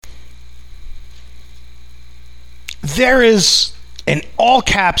there is an all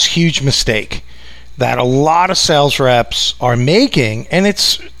caps huge mistake that a lot of sales reps are making, and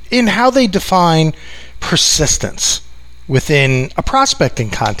it's in how they define persistence within a prospecting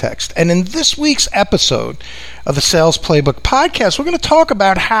context. And in this week's episode of the Sales Playbook podcast, we're going to talk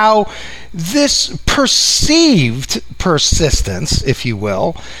about how this perceived persistence, if you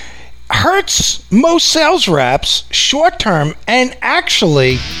will, hurts most sales reps short-term and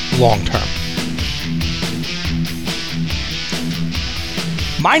actually long-term.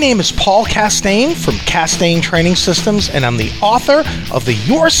 My name is Paul Castaigne from Castaigne Training Systems, and I'm the author of the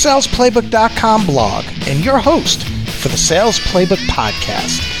YourSalesPlaybook.com blog and your host for the Sales Playbook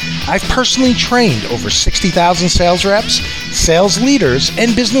podcast. I've personally trained over 60,000 sales reps, sales leaders,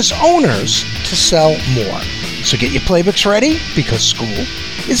 and business owners to sell more. So get your playbooks ready, because school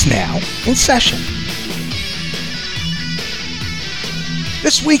is now in session.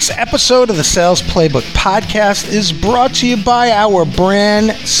 This week's episode of the Sales Playbook podcast is brought to you by our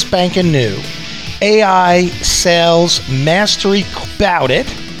brand spanking new AI Sales Mastery. About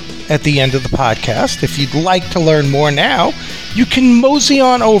it at the end of the podcast. If you'd like to learn more now, you can mosey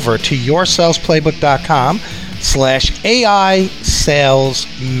on over to yoursalesplaybook.com/AI Sales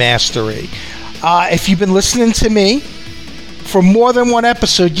Mastery. If you've been listening to me for more than one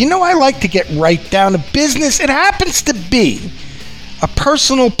episode, you know I like to get right down to business. It happens to be a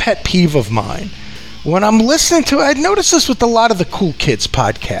personal pet peeve of mine. When I'm listening to it, I notice this with a lot of the Cool Kids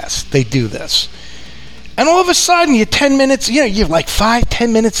podcasts. They do this. And all of a sudden, you're 10 minutes, you're like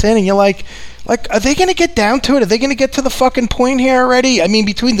 5-10 minutes in, and you're like, are they going to get down to it? Are they going to get to the fucking point here already? I mean,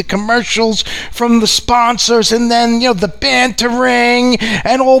 between the commercials from the sponsors and then, the bantering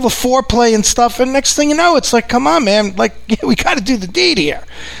and all the foreplay and stuff. And next thing you know, it's like, come on, man. We got to do the deed here.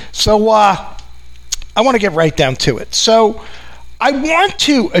 So I want to get right down to it. So I want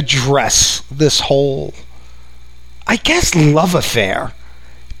to address this whole, I guess, love affair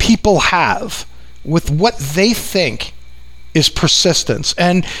people have with what they think is persistence.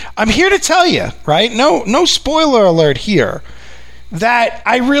 And I'm here to tell you, right? No spoiler alert here, that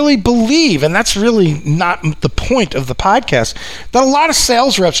I really believe, and that's really not the point of the podcast, that a lot of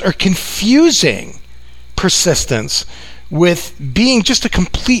sales reps are confusing persistence with being just a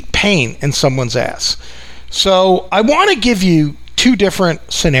complete pain in someone's ass. So I want to give you two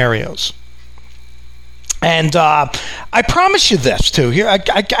different scenarios. And I promise you this, too. Here,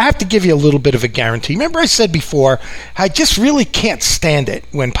 I have to give you a little bit of a guarantee. Remember I said before, I just really can't stand it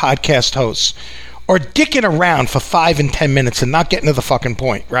when podcast hosts are dicking around for 5 and 10 minutes and not getting to the fucking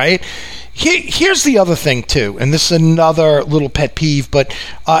point, right? Here's the other thing, too, and this is another little pet peeve, but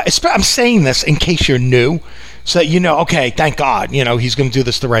I'm saying this in case you're new, so that okay, thank God, he's going to do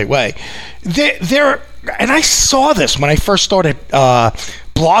this the right way. And I saw this when I first started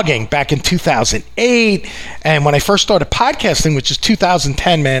blogging back in 2008, and when I first started podcasting, which is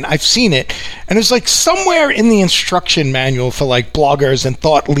 2010, man, I've seen it. And it's like somewhere in the instruction manual for like bloggers and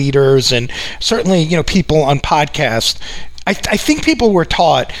thought leaders and certainly, people on podcasts, I think people were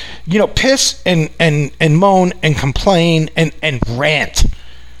taught, piss and moan and complain and rant.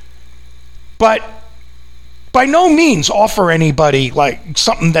 But by no means offer anybody like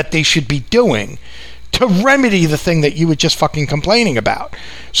something that they should be doing to remedy the thing that you were just fucking complaining about.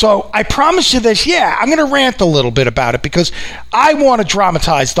 So I promise you this, I'm going to rant a little bit about it because I want to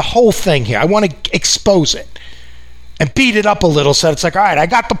dramatize the whole thing here. I want to expose it and beat it up a little so it's like, all right, I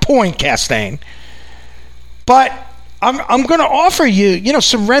got the point, Castaigne. But I'm going to offer you,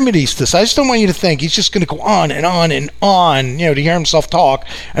 some remedies to this. I just don't want you to think he's just going to go on and on and on, to hear himself talk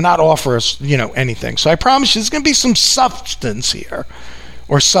and not offer us, anything. So I promise you there's going to be some substance here.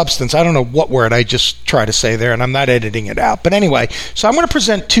 Or substance. I don't know what word I just tried to say there, and I'm not editing it out. But anyway, so I'm going to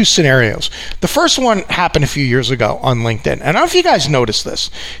present two scenarios. The first one happened a few years ago on LinkedIn. And I don't know if you guys noticed this.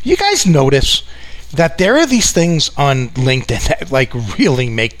 You guys notice that there are these things on LinkedIn that like really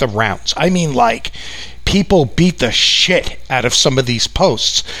make the rounds. I mean, like, people beat the shit out of some of these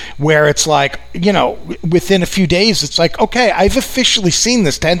posts where it's like, within a few days, it's like, okay, I've officially seen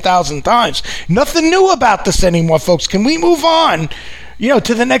this 10,000 times. Nothing new about this anymore, folks. Can we move on?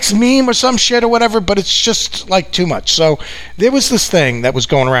 To the next meme or some shit or whatever, but it's just like too much. So there was this thing that was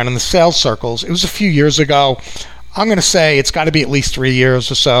going around in the sales circles. It was a few years ago. I'm going to say it's got to be at least 3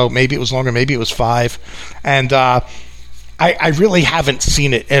 years or so. Maybe it was longer. Maybe it was 5. And I really haven't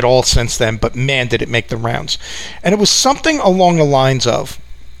seen it at all since then, but man, did it make the rounds. And it was something along the lines of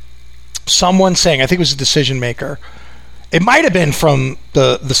someone saying, I think it was a decision maker, It might have been from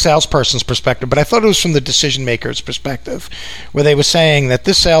the salesperson's perspective, but I thought it was from the decision maker's perspective, where they were saying that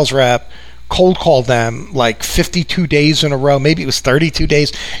this sales rep cold called them like 52 days in a row. Maybe it was 32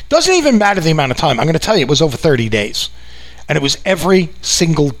 days. Doesn't even matter the amount of time. I'm going to tell you, it was over 30 days. And it was every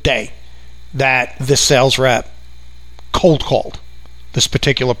single day that this sales rep cold called this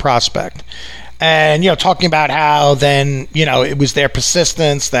particular prospect. And, talking about how then, it was their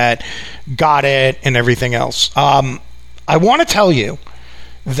persistence that got it and everything else. I want to tell you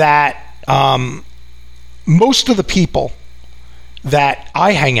that most of the people that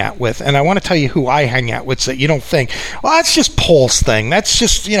I hang out with, and I want to tell you who I hang out with so that you don't think, well, that's just Paul's thing. That's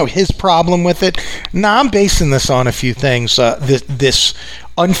just, his problem with it. No, I'm basing this on a few things. This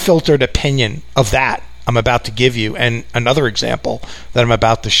unfiltered opinion of that I'm about to give you, and another example that I'm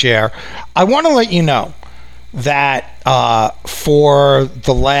about to share. I want to let you know that for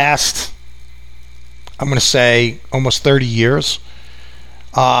the last, I'm going to say, almost 30 years,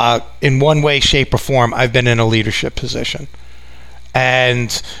 in one way, shape, or form, I've been in a leadership position.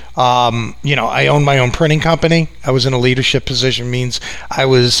 And, I own my own printing company. I was in a leadership position, means I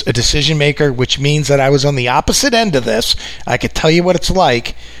was a decision maker, which means that I was on the opposite end of this. I could tell you what it's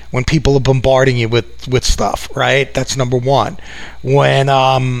like when people are bombarding you with stuff, right? That's number one. When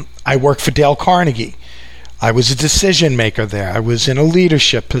I worked for Dale Carnegie, I was a decision maker there. I was in a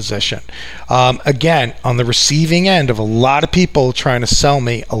leadership position. Again, on the receiving end of a lot of people trying to sell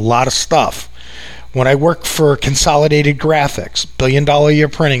me a lot of stuff. When I worked for Consolidated Graphics, $1 billion a year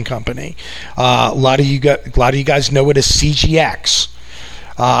printing company, a lot of you guys know it as CGX.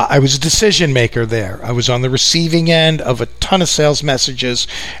 I was a decision maker there. I was on the receiving end of a ton of sales messages,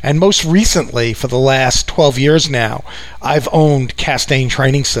 and most recently, for the last 12 years now, I've owned Castaigne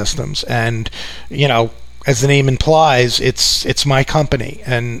Training Systems, and as the name implies, it's my company,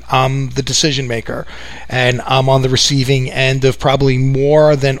 and I'm the decision maker, and I'm on the receiving end of probably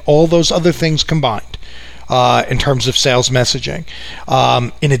more than all those other things combined in terms of sales messaging.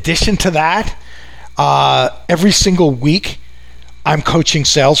 In addition to that, every single week I'm coaching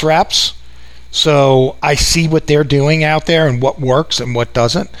sales reps, so I see what they're doing out there and what works and what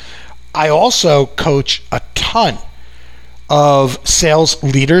doesn't. I also coach a ton of sales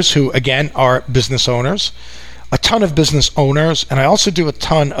leaders who, again, are business owners, a ton of business owners, and I also do a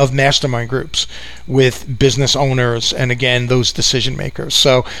ton of mastermind groups with business owners and, again, those decision makers.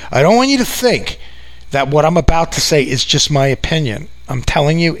 So I don't want you to think that what I'm about to say is just my opinion. I'm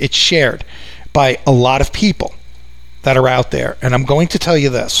telling you it's shared by a lot of people that are out there. And I'm going to tell you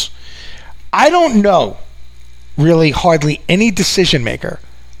this. I don't know really hardly any decision maker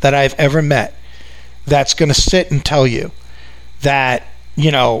that I've ever met that's going to sit and tell you that,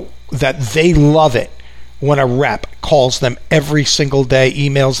 that they love it when a rep calls them every single day,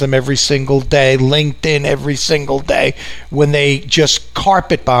 emails them every single day, LinkedIn every single day, when they just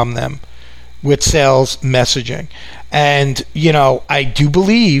carpet bomb them with sales messaging. And, I do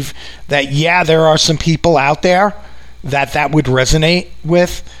believe that, there are some people out there that would resonate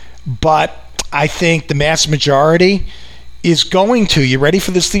with, but I think the mass majority is going to, you ready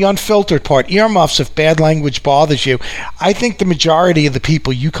for this, the unfiltered part, earmuffs if bad language bothers you. I think the majority of the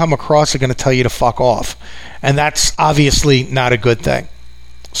people you come across are going to tell you to fuck off. And that's obviously not a good thing.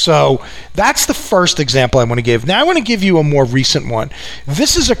 So that's the first example I want to give. Now I want to give you a more recent one.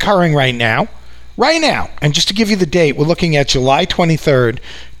 This is occurring right now. And just to give you the date, we're looking at July 23rd,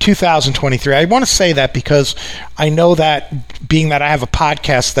 2023. I want to say that because I know that, being that I have a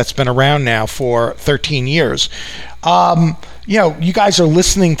podcast that's been around now for 13 years, you guys are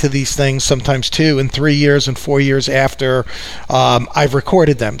listening to these things sometimes 2 and 3 years and 4 years after I've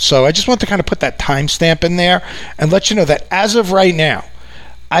recorded them. So I just want to kind of put that timestamp in there and let you know that as of right now,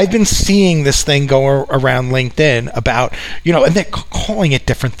 I've been seeing this thing go around LinkedIn about, and they're calling it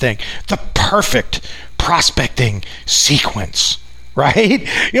different thing, the perfect prospecting sequence, right?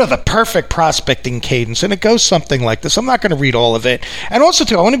 The perfect prospecting cadence. And it goes something like this. I'm not going to read all of it. And also,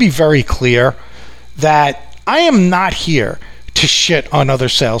 too, I want to be very clear that I am not here to shit on other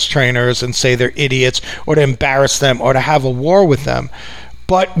sales trainers and say they're idiots or to embarrass them or to have a war with them.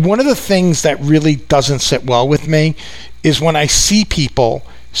 But one of the things that really doesn't sit well with me is when I see people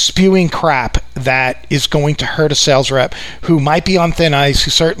spewing crap that is going to hurt a sales rep who might be on thin ice,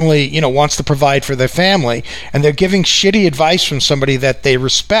 who certainly, wants to provide for their family, and they're giving shitty advice from somebody that they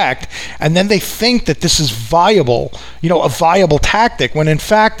respect, and then they think that this is viable, a viable tactic, when in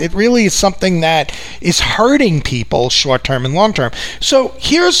fact it really is something that is hurting people short-term and long-term. So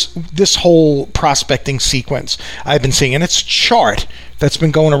here's this whole prospecting sequence I've been seeing, and it's a chart that's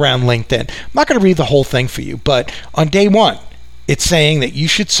been going around LinkedIn. I'm not going to read the whole thing for you, but on day one, it's saying that you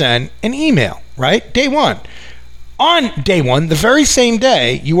should send an email, right? Day one. On day one, the very same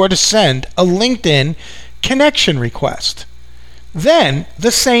day, you are to send a LinkedIn connection request. Then,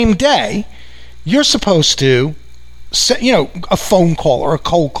 the same day, you're supposed to a phone call or a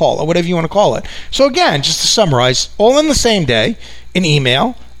cold call or whatever you want to call it. So again, just to summarize, all in the same day: an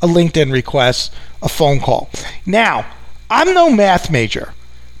email, a LinkedIn request, a phone call. Now, I'm no math major,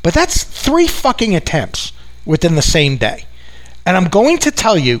 but that's 3 fucking attempts within the same day. And I'm going to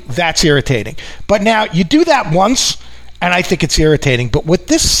tell you that's irritating. But now, you do that once, and I think it's irritating. But what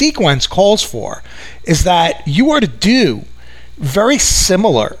this sequence calls for is that you are to do very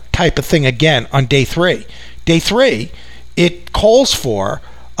similar type of thing again on day 3. Day 3, it calls for,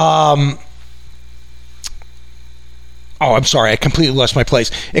 I'm sorry, I completely lost my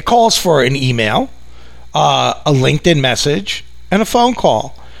place. It calls for an email, a LinkedIn message, and a phone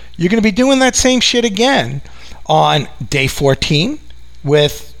call. You're going to be doing that same shit again on day 14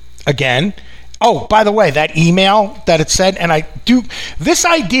 with, again, by the way, that email that it said, and I do, this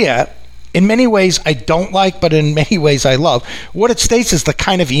idea, in many ways I don't like, but in many ways I love. What it states is the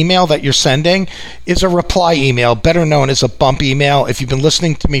kind of email that you're sending is a reply email, better known as a bump email. If you've been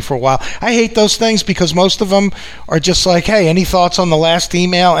listening to me for a while, I hate those things because most of them are just like, hey, any thoughts on the last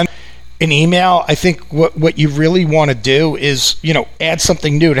email? And an email, I think what you really want to do is, add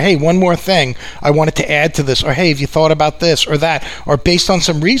something new to, hey, one more thing I wanted to add to this, or hey, have you thought about this or that, or based on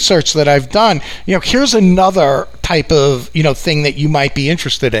some research that I've done, here's another type of, thing that you might be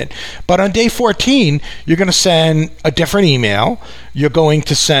interested in. But on day 14, you're going to send a different email. You're going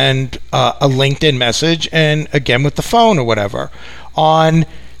to send a LinkedIn message, and again with the phone or whatever. On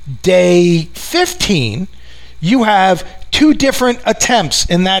day 15, you have 2 different attempts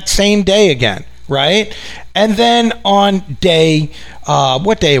in that same day again, right? And then on day,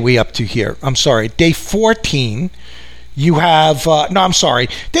 what day are we up to here? I'm sorry, day 14, you have,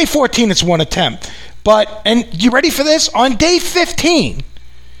 day 14, it's 1 attempt. And you ready for this? On day 15,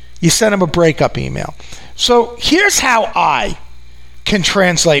 you send them a breakup email. So here's how I can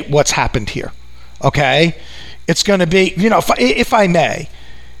translate what's happened here, okay? It's going to be, if I may,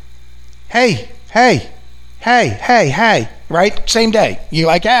 hey, right? Same day. You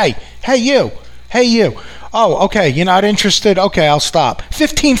like, hey, you. Oh, okay, you're not interested? Okay, I'll stop.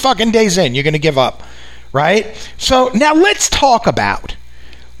 15 fucking days in, you're going to give up, right? So now let's talk about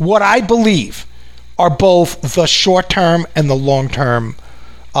what I believe are both the short-term and the long-term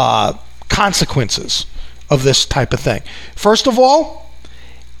consequences of this type of thing. First of all,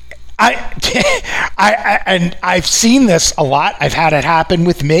 I've seen this a lot. I've had it happen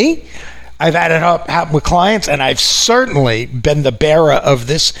with me. I've had it happen with clients, and I've certainly been the bearer of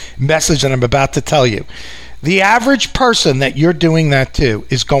this message that I'm about to tell you. The average person that you're doing that to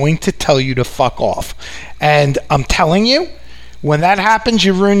is going to tell you to fuck off. And I'm telling you, when that happens,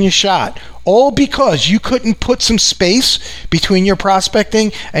 you ruin your shot. All because you couldn't put some space between your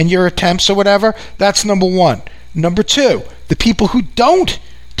prospecting and your attempts or whatever. That's number 1. Number 2, the people who don't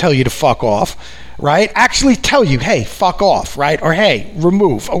tell you to fuck off, right, actually tell you, hey, fuck off, right? Or hey,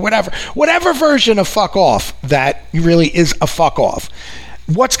 remove, or whatever version of fuck off that really is a fuck off.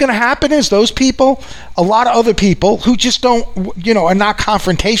 What's going to happen is those people, a lot of other people who just don't, are not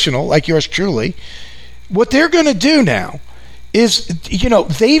confrontational like yours truly, what they're going to do now is,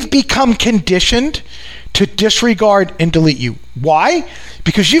 they've become conditioned to disregard and delete you. Why?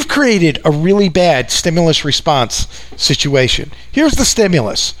 Because you've created a really bad stimulus response situation. Here's the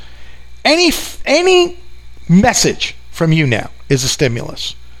stimulus. Any message from you now is a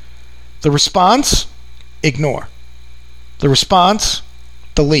stimulus. The response, ignore. The response,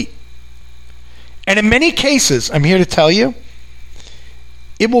 delete. And in many cases, I'm here to tell you,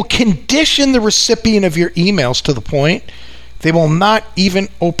 it will condition the recipient of your emails to the point they will not even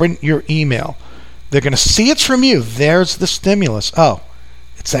open your email. They're going to see it's from you. There's the stimulus. Oh,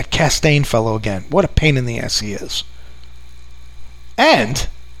 it's that Castaigne fellow again. What a pain in the ass he is. And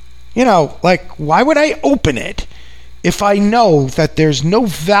why would I open it if I know that there's no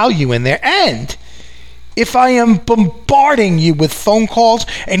value in there? And if I am bombarding you with phone calls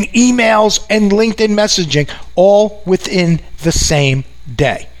and emails and LinkedIn messaging all within the same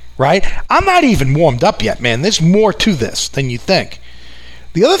day, right? I'm not even warmed up yet, man. There's more to this than you think.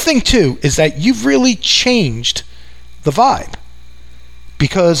 The other thing, too, is that you've really changed the vibe,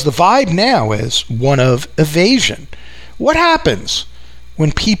 because the vibe now is one of evasion. What happens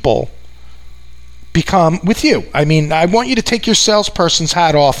when people become with you? I mean, I want you to take your salesperson's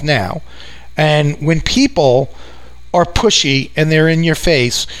hat off now. And when people are pushy and they're in your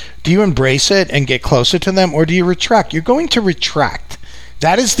face, do you embrace it and get closer to them, or do you retract? You're going to retract.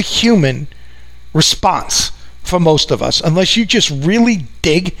 That is the human response for most of us, unless you just really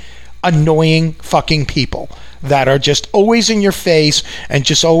dig annoying fucking people that are just always in your face and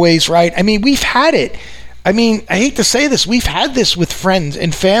just always right. I mean, we've had it. I mean, I hate to say this. We've had this with friends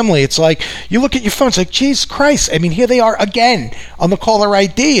and family. It's like, you look at your phone, it's like, Jesus Christ. I mean, here they are again on the caller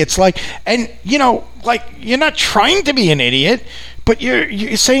ID. It's like, and, like, you're not trying to be an idiot, but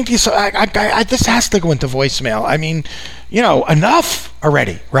you're saying to yourself, this has to go into voicemail. I mean, enough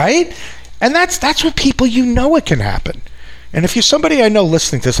already, right? And that's what people, it can happen. And if you're somebody I know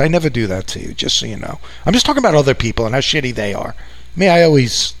listening to this, I never do that to you, just so you know. I'm just talking about other people and how shitty they are. Me, I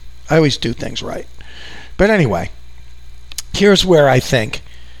always do things right. But anyway, here's where I think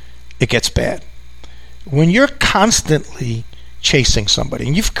it gets bad. When you're constantly chasing somebody,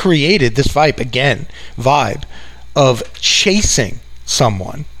 and you've created this vibe of chasing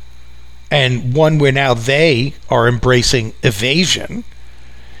someone, and one where now they are embracing evasion,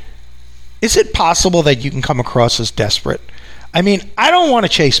 is it possible that you can come across as desperate? I mean, I don't want to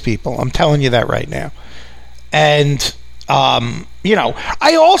chase people. I'm telling you that right now. And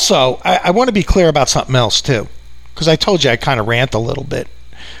I also want to be clear about something else too, because I told you I kind of rant a little bit.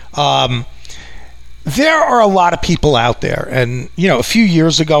 There are a lot of people out there, and a few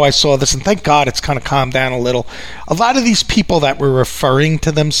years ago I saw this, and thank God it's kind of calmed down a little. A lot of these people that were referring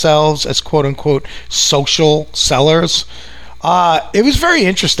to themselves as quote unquote social sellers, it was very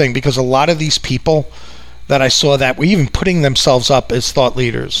interesting because a lot of these people that I saw that were even putting themselves up as thought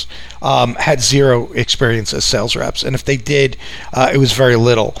leaders had zero experience as sales reps. And if they did, it was very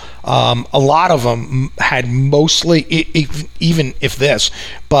little. A lot of them had mostly, even if this,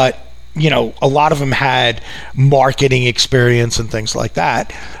 but, a lot of them had marketing experience and things like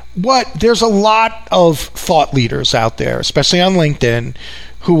that. But there's a lot of thought leaders out there, especially on LinkedIn,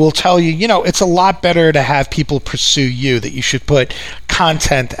 who will tell you, it's a lot better to have people pursue you, that you should put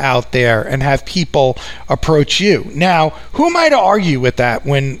content out there and have people approach you. Now, who am I to argue with that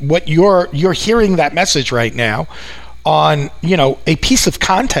when what you're hearing that message right now on, a piece of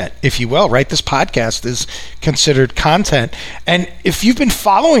content, if you will, right? This podcast is considered content. And if you've been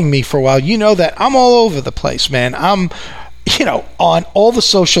following me for a while, you know that I'm all over the place, man. I'm on all the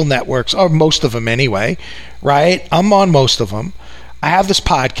social networks, or most of them anyway, right? I'm on most of them. I have this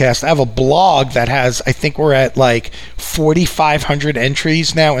podcast. I have a blog that has, I think we're at like 4,500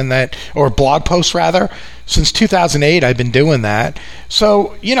 entries now in that, or blog posts rather. Since 2008, I've been doing that.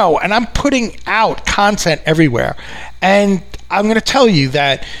 So, and I'm putting out content everywhere. And I'm going to tell you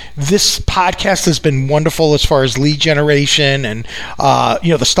that this podcast has been wonderful as far as lead generation and,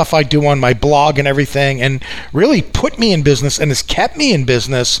 the stuff I do on my blog and everything, and really put me in business and has kept me in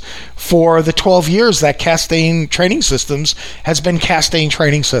business for the 12 years that Castaigne Training Systems has been Castaigne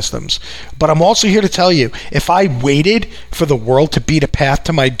Training Systems. But I'm also here to tell you, if I waited for the world to beat a path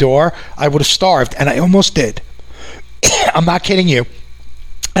to my door, I would have starved, and I almost did. I'm not kidding you.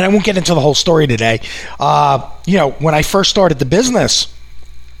 And I won't get into the whole story today. When I first started the business,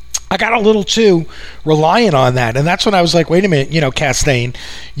 I got a little too reliant on that. And that's when I was like, wait a minute, Castaigne,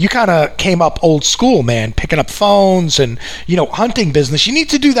 you kind of came up old school, man, picking up phones and, hunting business. You need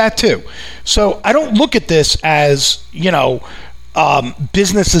to do that too. So I don't look at this as,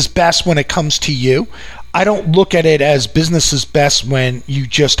 business is best when it comes to you. I don't look at it as business is best when you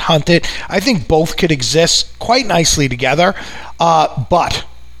just hunt it. I think both could exist quite nicely together. But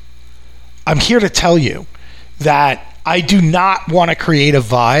I'm here to tell you that I do not want to create a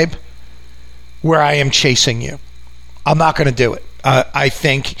vibe where I am chasing you. I'm not going to do it. I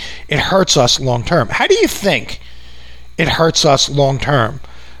think it hurts us long term. How do you think it hurts us long term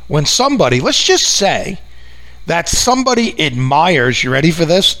when somebody, let's just say that somebody admires, you ready for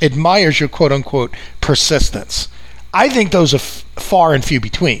this? Admires your quote unquote persistence. I think those are far and few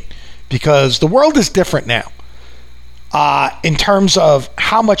between, because the world is different now. In terms of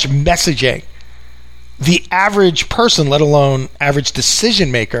how much messaging the average person, let alone average decision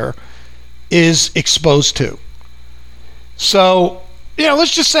maker, is exposed to. So,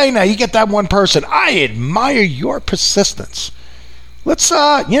 let's just say now you get that one person, I admire your persistence. Let's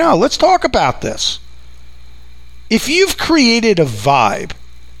talk about this. If you've created a vibe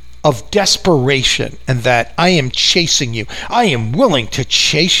of desperation and that I am chasing you, I am willing to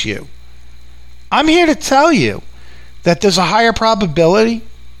chase you, I'm here to tell you that there's a higher probability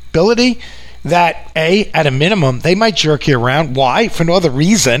that, at a minimum, they might jerk you around. Why? For no other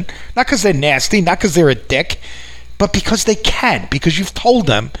reason. Not because they're nasty, not because they're a dick, but because they can, because you've told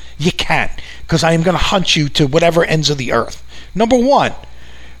them you can, because I am going to hunt you to whatever ends of the earth. Number one.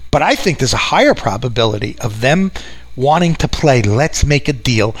 But I think there's a higher probability of them wanting to play let's make a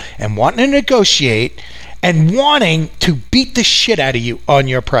deal and wanting to negotiate and wanting to beat the shit out of you on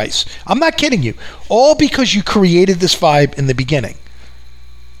your price. I'm not kidding you. All because you created this vibe in the beginning.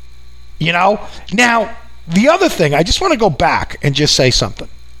 Now, the other thing, I just want to go back and just say something.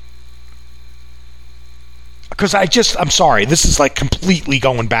 because I'm sorry, this is like completely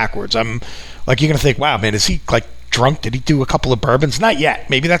going backwards. I'm like, you're going to think, wow, man, is he like drunk? Did he do a couple of bourbons? Not yet.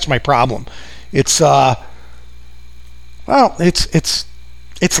 Maybe that's my problem. It's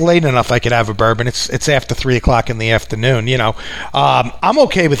it's late enough I could have a bourbon. It's after 3 o'clock in the afternoon. I'm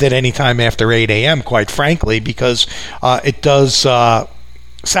okay with it anytime after 8 a.m., quite frankly, because it does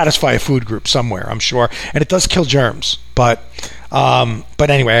satisfy a food group somewhere, I'm sure, and it does kill germs. But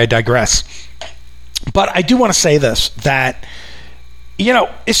anyway, I digress. But I do want to say this, that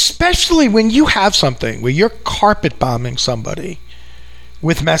especially when you have something where you're carpet bombing somebody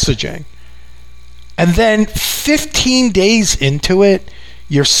with messaging, and then 15 days into it,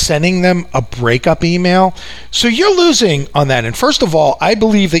 you're sending them a breakup email. So you're losing on that. And first of all, I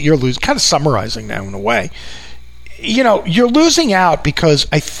believe that you're losing, kind of summarizing now in a way, you're losing out because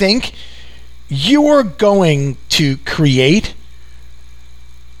I think you're going to create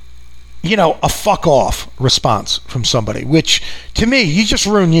a fuck off response from somebody, which to me, you just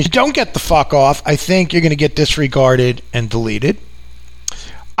ruin. You don't get the fuck off. I think you're going to get disregarded and deleted.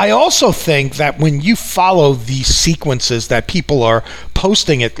 I also think that when you follow these sequences that people are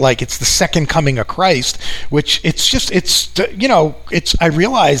posting it like it's the second coming of Christ, which I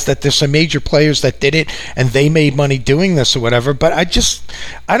realize that there's some major players that did it and they made money doing this or whatever, but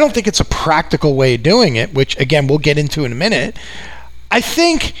I don't think it's a practical way of doing it, which again, we'll get into in a minute. I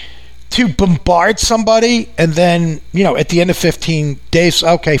think to bombard somebody and then, at the end of 15 days,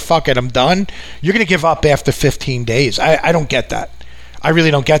 okay, fuck it, I'm done. You're going to give up after 15 days. I don't get that. I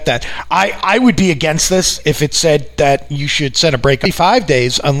really don't get that. I would be against this if it said that you should send a break 5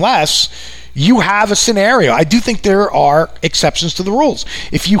 days unless you have a scenario. I do think there are exceptions to the rules.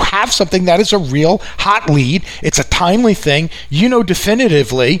 If you have something that is a real hot lead, it's a timely thing,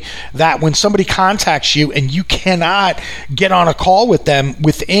 definitively that when somebody contacts you and you cannot get on a call with them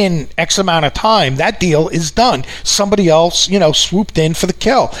within X amount of time, that deal is done. Somebody else, swooped in for the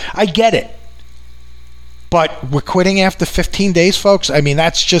kill. I get it. But we're quitting after 15 days, folks. I mean,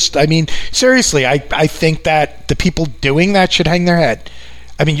 seriously, I think that the people doing that should hang their head.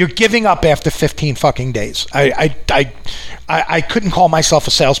 I mean, you're giving up after 15 fucking days. I couldn't call myself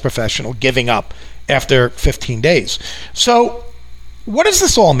a sales professional giving up after 15 days. So what does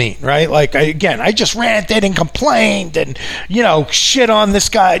this all mean, right? Like, I just ranted and complained and, shit on this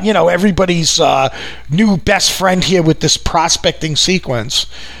guy, everybody's new best friend here with this prospecting sequence.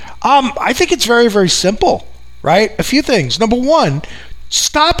 I think it's very, very simple, right? A few things. Number one,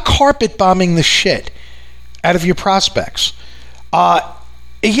 stop carpet bombing the shit out of your prospects.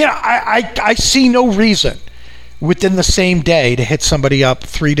 I see no reason within the same day to hit somebody up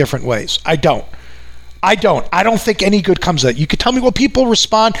 3 different ways. I don't think any good comes of it. You could tell me what people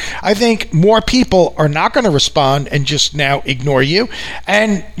respond. I think more people are not going to respond and just now ignore you.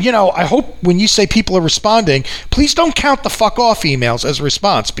 And, I hope when you say people are responding, please don't count the fuck off emails as a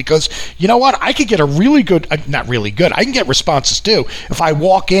response, because you know what? I could get a really good, not really good, I can get responses too. If I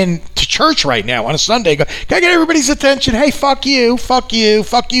walk in to church right now on a Sunday, go, can I get everybody's attention? Hey, fuck you,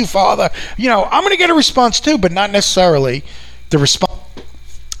 Father. I'm going to get a response too, but not necessarily the response.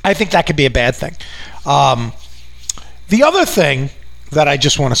 I think that could be a bad thing. The other thing that I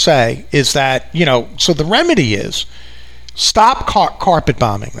just want to say is that, so the remedy is stop carpet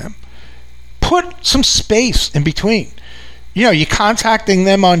bombing them. Put some space in between. You're contacting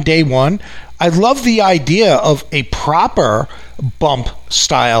them on day one. I love the idea of a proper bump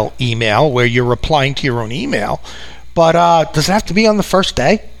style email where you're replying to your own email, but does it have to be on the first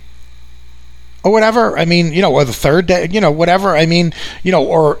day? Or whatever, or the third day, whatever,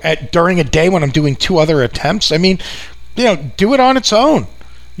 or during a day when I'm doing 2 other attempts, do it on its own.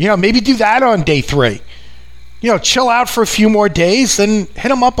 Maybe do that on day 3. Chill out for a few more days, then hit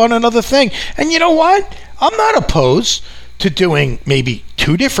them up on another thing. And you know what? I'm not opposed to doing maybe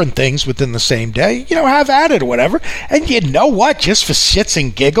 2 different things within the same day, have at it or whatever. And you know what? Just for shits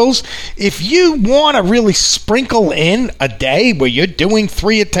and giggles, if you want to really sprinkle in a day where you're doing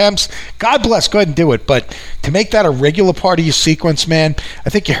 3 attempts, God bless, go ahead and do it. But to make that a regular part of your sequence, man,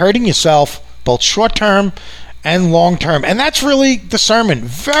 I think you're hurting yourself, both short term and long term. And that's really the sermon.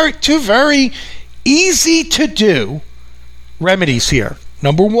 Two very easy to do remedies here.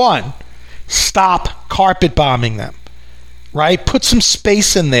 Number 1, stop carpet bombing them. Right? Put some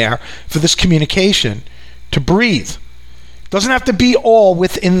space in there for this communication to breathe. Doesn't have to be all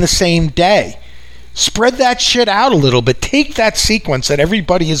within the same day. Spread that shit out a little bit. Take that sequence that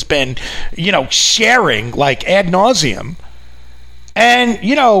everybody has been, sharing like ad nauseum, and,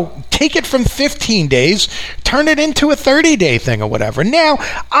 take it from 15 days, turn it into a 30-day thing or whatever. Now,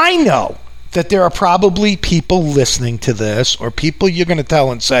 I know that there are probably people listening to this, or people you're going to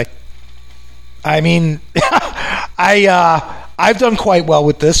tell and say, I've done quite well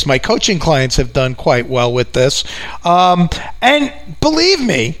with this. My coaching clients have done quite well with this. And believe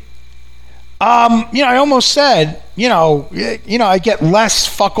me, I almost said, I get less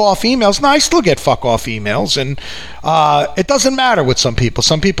fuck off emails. No, I still get fuck off emails, and it doesn't matter with some people.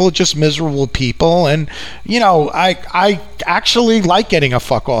 Some people are just miserable people, and I actually like getting a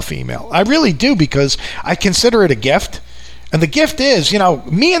fuck off email. I really do, because I consider it a gift, and the gift is,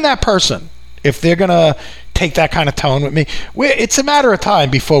 me and that person, if they're gonna take that kind of tone with me, it's a matter of time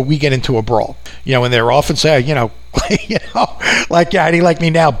before we get into a brawl. And they're often say, like, yeah, how do you like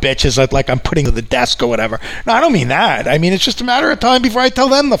me now, bitches? Like I'm putting to the desk or whatever. No, I don't mean that. I mean, it's just a matter of time before I tell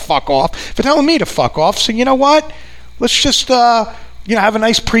them to fuck off. They're telling me to fuck off. So you know what? Let's just, have a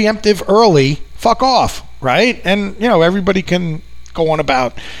nice preemptive early fuck off, right? And, everybody can go on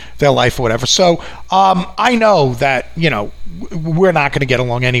about their life or whatever. So I know that, we're not going to get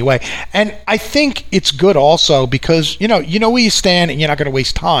along anyway. And I think it's good also because, you know where you stand, and you're not going to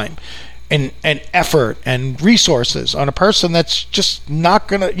waste time and effort and resources on a person that's just not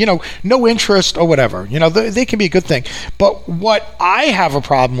going to, no interest or whatever. They can be a good thing. But what I have a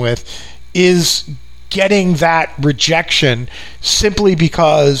problem with is getting that rejection simply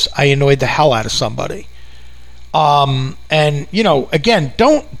because I annoyed the hell out of somebody. And, again,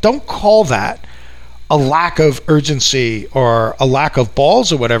 don't call that a lack of urgency or a lack of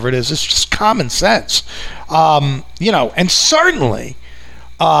balls or whatever it is. It's just common sense. And certainly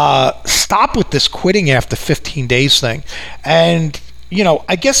stop with this quitting after 15 days thing. And,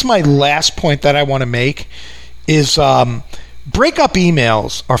 I guess my last point that I want to make is breakup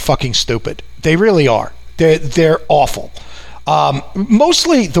emails are fucking stupid. They really are. They're awful.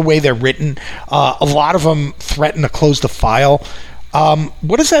 Mostly the way they're written. A lot of them threaten to close the file.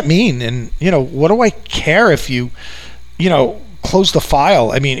 What does that mean? And, what do I care if you close the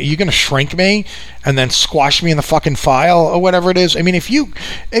file? I mean, are you going to shrink me and then squash me in the fucking file or whatever it is? I mean, if you're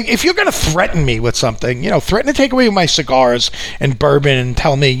going to threaten me with something, threaten to take away my cigars and bourbon and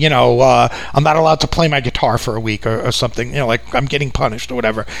tell me, I'm not allowed to play my guitar for a week or something, like I'm getting punished or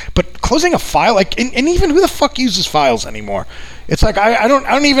whatever. But closing a file, like, and even who the fuck uses files anymore? It's like I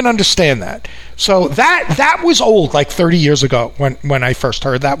don't even understand that. So that was old, like 30 years ago when I first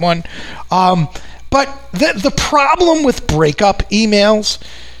heard that one. But the problem with breakup emails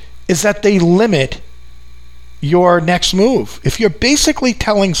is that they limit your next move. If you're basically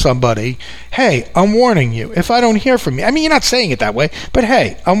telling somebody, hey, I'm warning you, if I don't hear from you, I mean, you're not saying it that way, but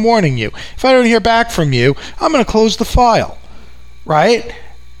hey, I'm warning you, if I don't hear back from you, I'm going to close the file, right?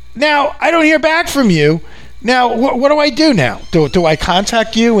 Now, I don't hear back from you. Now, what do I do now? Do I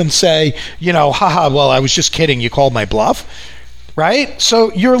contact you and say, haha, well, I was just kidding, you called my bluff, right?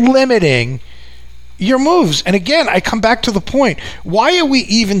 So you're limiting your moves. And again, I come back to the point. Why are we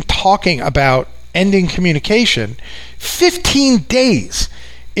even talking about ending communication 15 days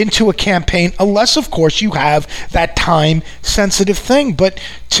into a campaign, unless, of course, you have that time-sensitive thing? But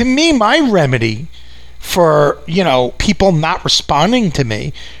to me, my remedy for, people not responding to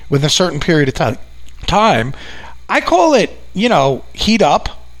me within a certain period of time, I call it, heat up,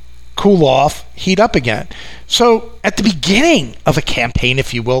 cool off, heat up again. So at the beginning of a campaign,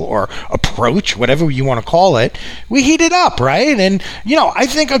 if you will, or approach, whatever you want to call it, we heat it up, right? And, I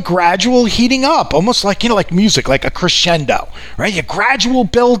think a gradual heating up, almost like, like music, like a crescendo, right? A gradual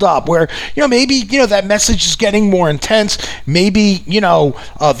build up where, maybe, that message is getting more intense. Maybe,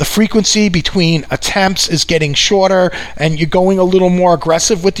 the frequency between attempts is getting shorter and you're going a little more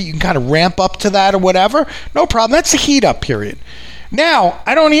aggressive with it. You can kind of ramp up to that or whatever. No problem. That's the heat up period. Now,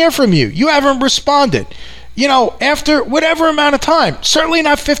 I don't hear from you. You haven't responded. After whatever amount of time, certainly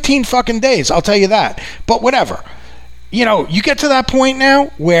not 15 fucking days, I'll tell you that, but whatever. You get to that point now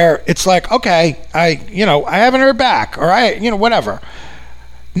where it's like, okay, I haven't heard back, or whatever.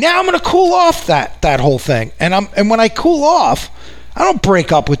 Now I'm going to cool off that whole thing. And when I cool off, I don't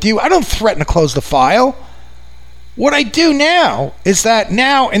break up with you. I don't threaten to close the file. What I do now is that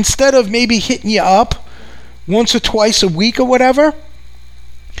now, instead of maybe hitting you up once or twice a week or whatever,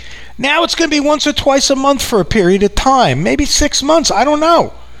 now it's going to be once or twice a month for a period of time, maybe 6 months. I don't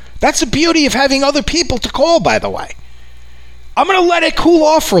know. That's the beauty of having other people to call, by the way. I'm going to let it cool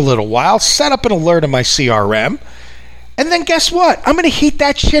off for a little while, set up an alert in my CRM, and then guess what? I'm going to heat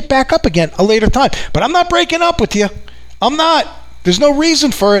that shit back up again a later time. But I'm not breaking up with you. I'm not. There's no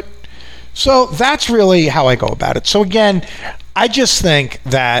reason for it. So that's really how I go about it. So again, I just think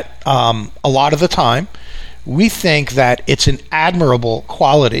that a lot of the time, we think that it's an admirable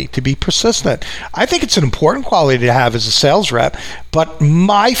quality to be persistent. I think it's an important quality to have as a sales rep, but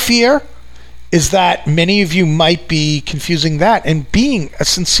my fear is that many of you might be confusing that and being a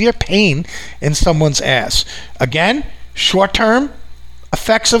sincere pain in someone's ass. Again, short-term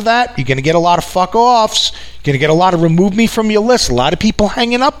effects of that, you're going to get a lot of fuck-offs. You're going to get a lot of remove me from your list. A lot of people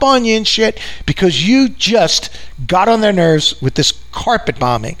hanging up on you and shit because you just got on their nerves with this carpet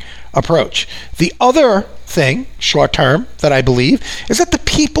bombing approach. The other thing, short-term, that I believe is that the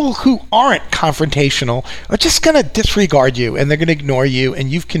people who aren't confrontational are just going to disregard you and they're going to ignore you, and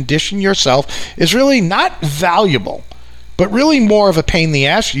you've conditioned yourself is really not valuable, but really more of a pain in the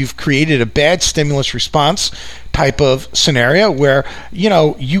ass. You've created a bad stimulus response type of scenario where,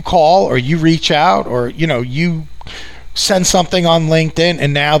 you call or you reach out or, you send something on LinkedIn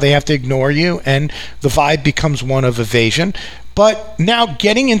and now they have to ignore you and the vibe becomes one of evasion. But now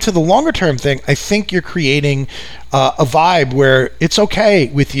getting into the longer term thing, I think you're creating a vibe where it's okay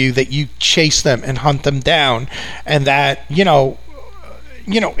with you that you chase them and hunt them down, and that, in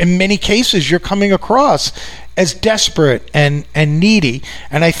many cases you're coming across as desperate and needy.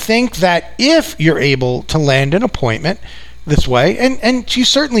 And I think that if you're able to land an appointment this way, and you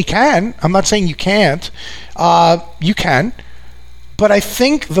certainly can, I'm not saying you can't, you can, but I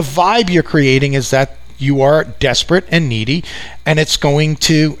think the vibe you're creating is that you are desperate and needy, and it's going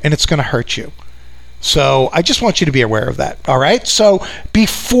to hurt you. So I just want you to be aware of that. All right. So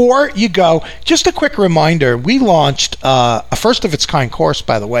before you go, just a quick reminder: we launched a first of its kind course,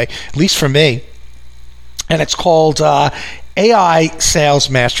 by the way, at least for me, and it's called AI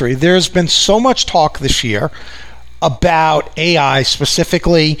Sales Mastery. There's been so much talk this year about AI,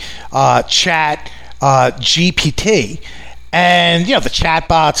 specifically Chat GPT. And, the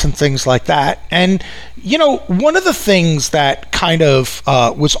chatbots and things like that. And, one of the things that kind of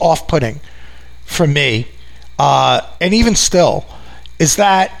was off-putting for me, and even still, is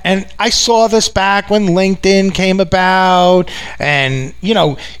that, and I saw this back when LinkedIn came about, and,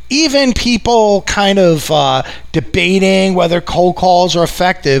 even people kind of debating whether cold calls are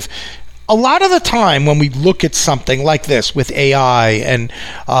effective. A lot of the time when we look at something like this with AI and,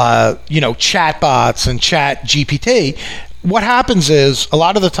 chatbots and Chat GPT, what happens is a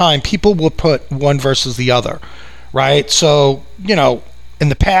lot of the time people will put one versus the other, right? So, in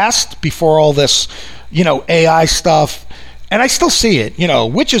the past, before all this, AI stuff, and I still see it,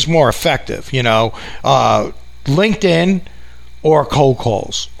 which is more effective, LinkedIn or cold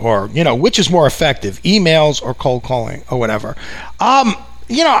calls, or, which is more effective, emails or cold calling or whatever.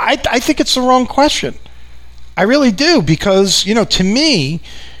 I think it's the wrong question. I really do, because, to me,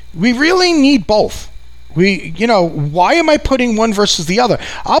 we really need both. Why am I putting one versus the other?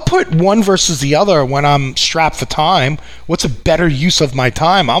 I'll put one versus the other when I'm strapped for time. What's a better use of my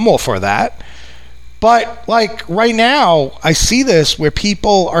time? I'm all for that. But like right now, I see this where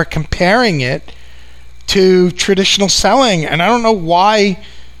people are comparing it to traditional selling, and I don't know why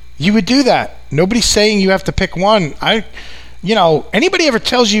you would do that. Nobody's saying you have to pick one. Anybody ever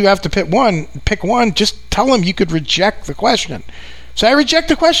tells you have to pick one, just tell them you could reject the question. So I reject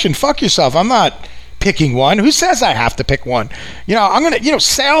the question. Fuck yourself. I'm not picking one. Who says I have to pick one?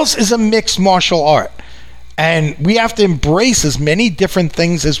 Sales is a mixed martial art, and we have to embrace as many different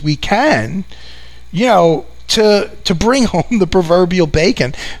things as we can, to bring home the proverbial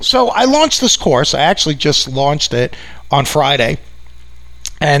bacon. So I launched this course. I actually just launched it on Friday,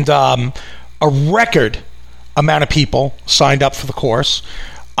 and a record amount of people signed up for the course.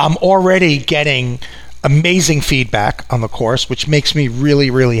 I'm already getting amazing feedback on the course, which makes me really,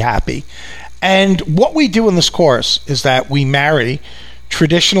 really happy. And what we do in this course is that we marry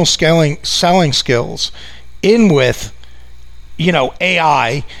traditional selling skills in with,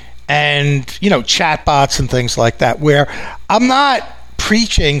 AI and, chatbots and things like that, where I'm not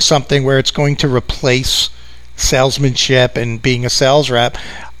preaching something where it's going to replace salesmanship and being a sales rep.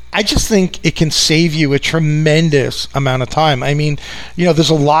 I just think it can save you a tremendous amount of time. I mean, there's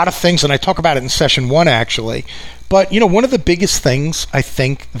a lot of things, and I talk about it in session 1 actually. But, one of the biggest things I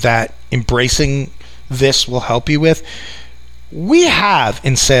think that embracing this will help you with, we have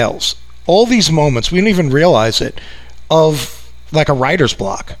in sales all these moments, we don't even realize it, of like a writer's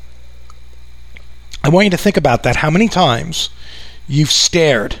block. I want you to think about that. How many times you've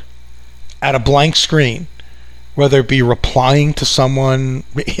stared at a blank screen, whether it be replying to someone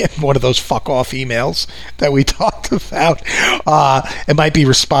in one of those fuck off emails that we talked about. It might be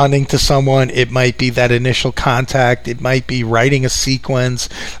responding to someone. It might be that initial contact. It might be writing a sequence.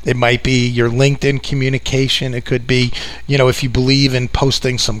 It might be your LinkedIn communication. It could be, if you believe in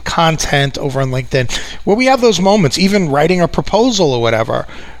posting some content over on LinkedIn, where we have those moments, even writing a proposal or whatever,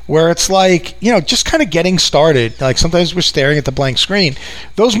 where it's like, just kind of getting started. Like sometimes we're staring at the blank screen.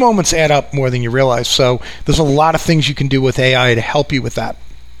 Those moments add up more than you realize. So there's a lot of things you can do with AI to help you with that.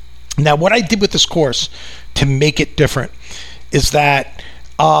 Now, what I did with this course to make it different is that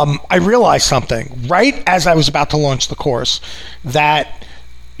I realized something right as I was about to launch the course that,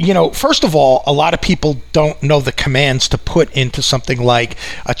 first of all, a lot of people don't know the commands to put into something like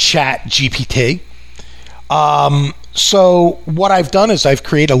a Chat GPT. So what I've done is I've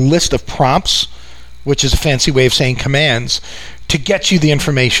created a list of prompts, which is a fancy way of saying commands, to get you the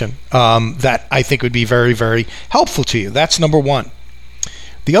information that I think would be very, very helpful to you. That's number one.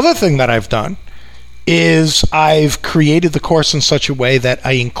 The other thing that I've done is I've created the course in such a way that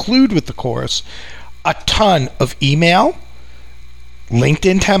I include with the course a ton of email,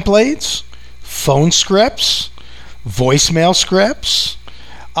 LinkedIn templates, phone scripts, voicemail scripts,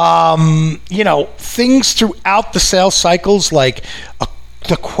 things throughout the sales cycles like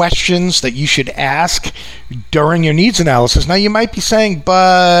the questions that you should ask during your needs analysis. Now, you might be saying,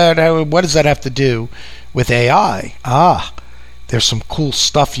 but what does that have to do with AI? There's some cool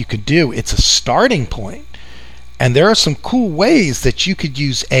stuff you could do. It's a starting point. And there are some cool ways that you could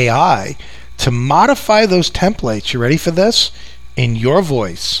use AI to modify those templates. You ready for this? In your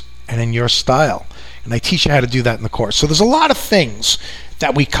voice and in your style. And I teach you how to do that in the course. So there's a lot of things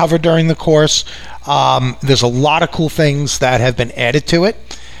that we cover during the course. There's a lot of cool things that have been added to it.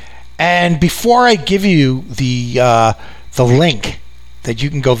 And before I give you the link that you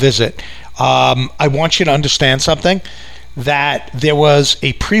can go visit, I want you to understand something, that there was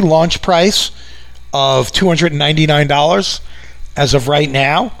a pre-launch price of $299 as of right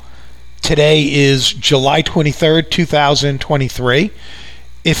now. Today is July 23rd, 2023.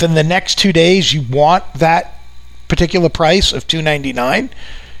 If in the next 2 days you want that particular price of $299,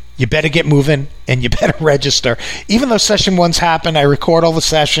 you better get moving and you better register. Even though session one's happened, I record all the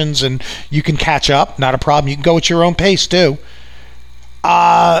sessions and you can catch up. Not a problem. You can go at your own pace too.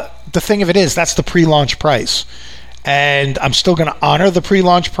 The thing of it is, that's the pre-launch price. And I'm still going to honor the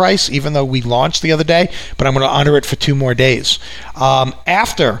pre-launch price, even though we launched the other day, but I'm going to honor it for 2 more days.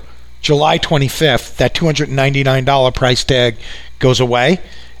 After July 25th, that $299 price tag goes away,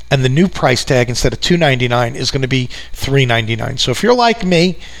 and the new price tag, instead of $299, is going to be $399. So if you're like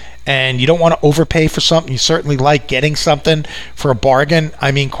me and you don't want to overpay for something, you certainly like getting something for a bargain.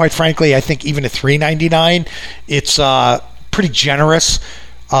 I mean, quite frankly, I think even at $399, it's pretty generous.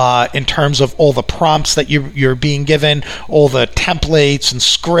 In terms of all the prompts that you're being given, all the templates and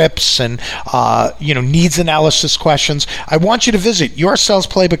scripts and needs analysis questions. I want you to visit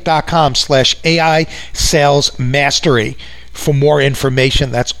yoursalesplaybook.com/AI Sales Mastery for more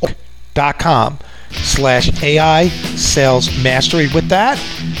information. That's .com/AI Sales Mastery. With that,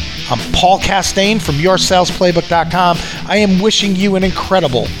 I'm Paul Castaigne from yoursalesplaybook.com. I am wishing you an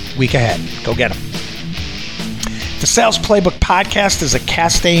incredible week ahead. Go get them. The Sales Playbook Podcast is a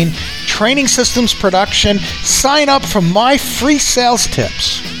Castaigne Training Systems production. Sign up for my free sales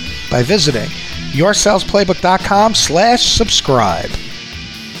tips by visiting yoursalesplaybook.com/subscribe.